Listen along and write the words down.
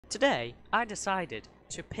Today, I decided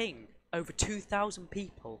to ping over 2,000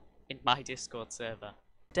 people in my Discord server.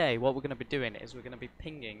 Today, what we're going to be doing is we're going to be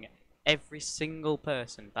pinging every single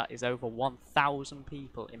person that is over 1,000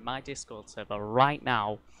 people in my Discord server right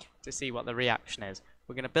now to see what the reaction is.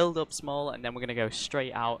 We're going to build up small and then we're going to go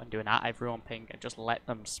straight out and do an at everyone ping and just let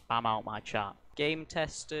them spam out my chat. Game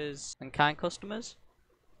testers and kind customers?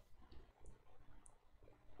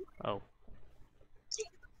 Oh.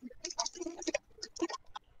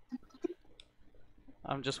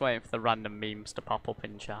 I'm just waiting for the random memes to pop up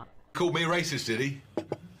in chat. Called me racist, did he?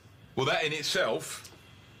 Well, that in itself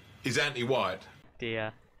is anti-white.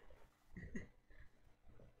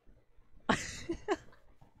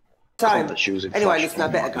 Time. Dear. Anyway, listen, I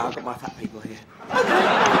better go. I've got my fat people here.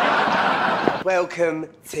 Welcome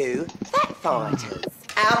to Fat Fighters.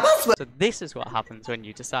 Our buzzword. So this is what happens when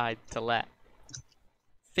you decide to let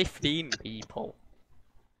 15 people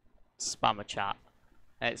spam a chat.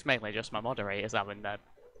 And it's mainly just my moderators having their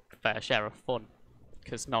fair share of fun,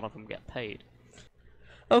 because none of them get paid.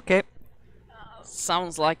 Okay.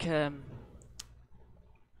 Sounds like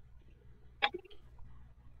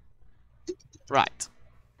right.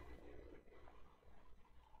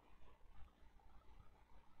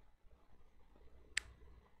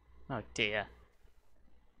 Oh dear.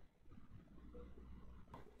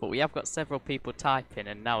 But we have got several people typing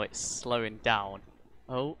and now it's slowing down.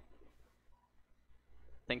 Oh.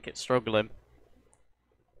 Think it's struggling.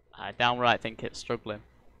 I downright think it's struggling.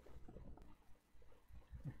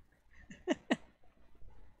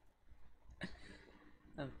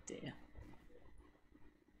 Oh dear.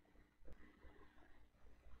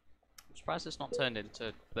 I'm surprised it's not turned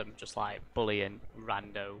into them just like bullying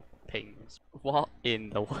rando pings. What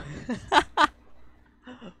in the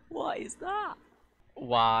what is that?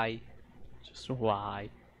 Why? Just why?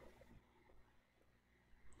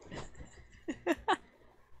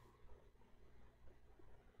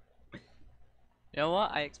 You know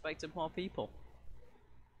what? I expected more people.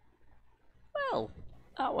 Well,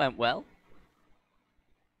 that went well.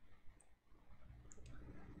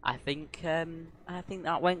 I think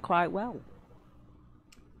that went quite well.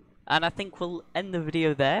 And I think we'll end the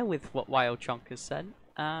video there with what Wild Chonk has sent.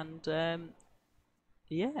 And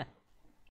yeah.